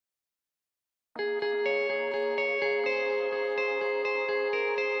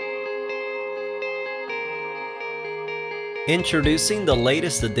Introducing the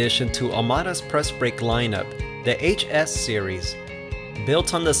latest addition to Amada's press brake lineup, the HS series.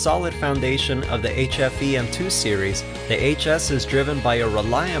 Built on the solid foundation of the HFE-M2 series, the HS is driven by a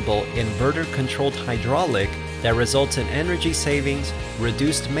reliable inverter-controlled hydraulic that results in energy savings,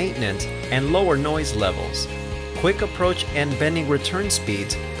 reduced maintenance, and lower noise levels. Quick approach and bending return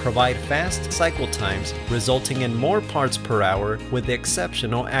speeds provide fast cycle times, resulting in more parts per hour with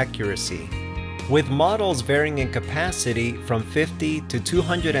exceptional accuracy. With models varying in capacity from 50 to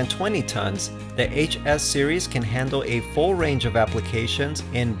 220 tons, the HS series can handle a full range of applications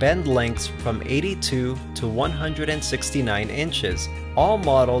in bend lengths from 82 to 169 inches. All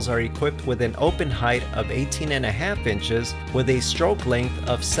models are equipped with an open height of 18.5 inches with a stroke length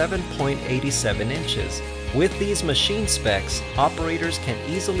of 7.87 inches. With these machine specs, operators can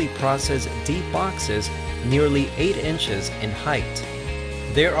easily process deep boxes nearly 8 inches in height.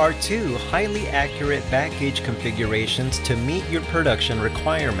 There are two highly accurate back gauge configurations to meet your production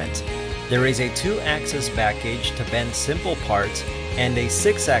requirements. There is a 2-axis back gauge to bend simple parts and a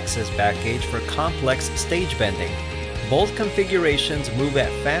 6-axis back gauge for complex stage bending. Both configurations move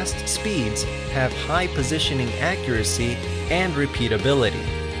at fast speeds, have high positioning accuracy, and repeatability.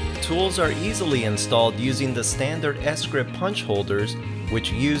 Tools are easily installed using the standard S-grip punch holders,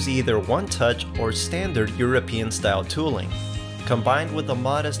 which use either one-touch or standard European-style tooling. Combined with a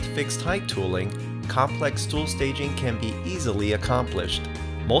modest fixed-height tooling, complex tool staging can be easily accomplished.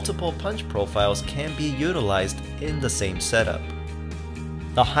 Multiple punch profiles can be utilized in the same setup.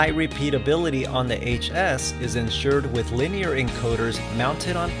 The high repeatability on the HS is ensured with linear encoders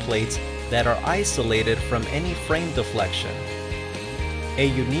mounted on plates that are isolated from any frame deflection. A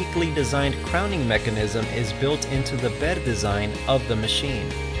uniquely designed crowning mechanism is built into the bed design of the machine.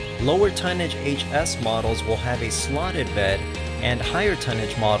 Lower tonnage HS models will have a slotted bed, and higher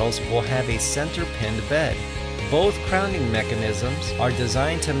tonnage models will have a center pinned bed. Both crowning mechanisms are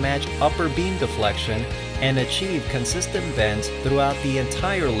designed to match upper beam deflection and achieve consistent bends throughout the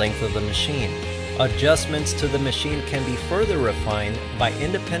entire length of the machine. Adjustments to the machine can be further refined by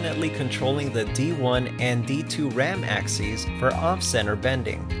independently controlling the D1 and D2 ram axes for off-center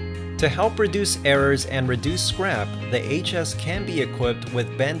bending. To help reduce errors and reduce scrap, the HS can be equipped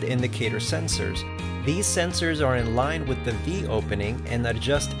with bend indicator sensors. These sensors are in line with the V opening and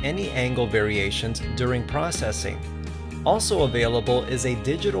adjust any angle variations during processing. Also available is a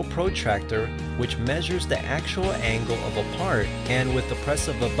digital protractor which measures the actual angle of a part and with the press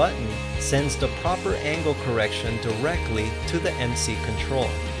of a button sends the proper angle correction directly to the NC control.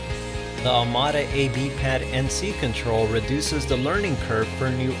 The Amada AB Pad NC control reduces the learning curve for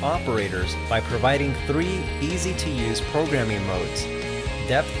new operators by providing 3 easy-to-use programming modes: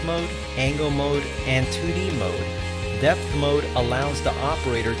 Depth Mode, Angle Mode, and 2D Mode. Depth Mode allows the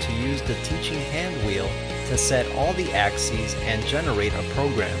operator to use the teaching hand wheel to set all the axes and generate a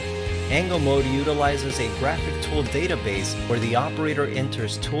program. Angle Mode utilizes a graphic tool database where the operator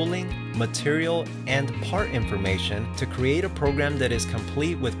enters tooling, material, and part information to create a program that is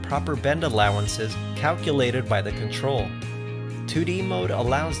complete with proper bend allowances calculated by the control. 2D mode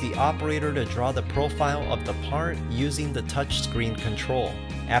allows the operator to draw the profile of the part using the touchscreen control.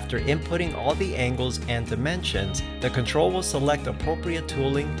 After inputting all the angles and dimensions, the control will select appropriate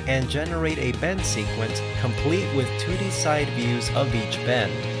tooling and generate a bend sequence complete with 2D side views of each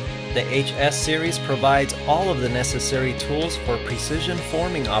bend. The HS series provides all of the necessary tools for precision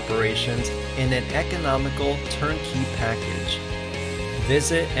forming operations in an economical turnkey package.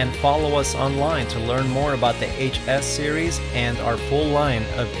 Visit and follow us online to learn more about the HS series and our full line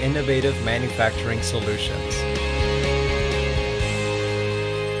of innovative manufacturing solutions.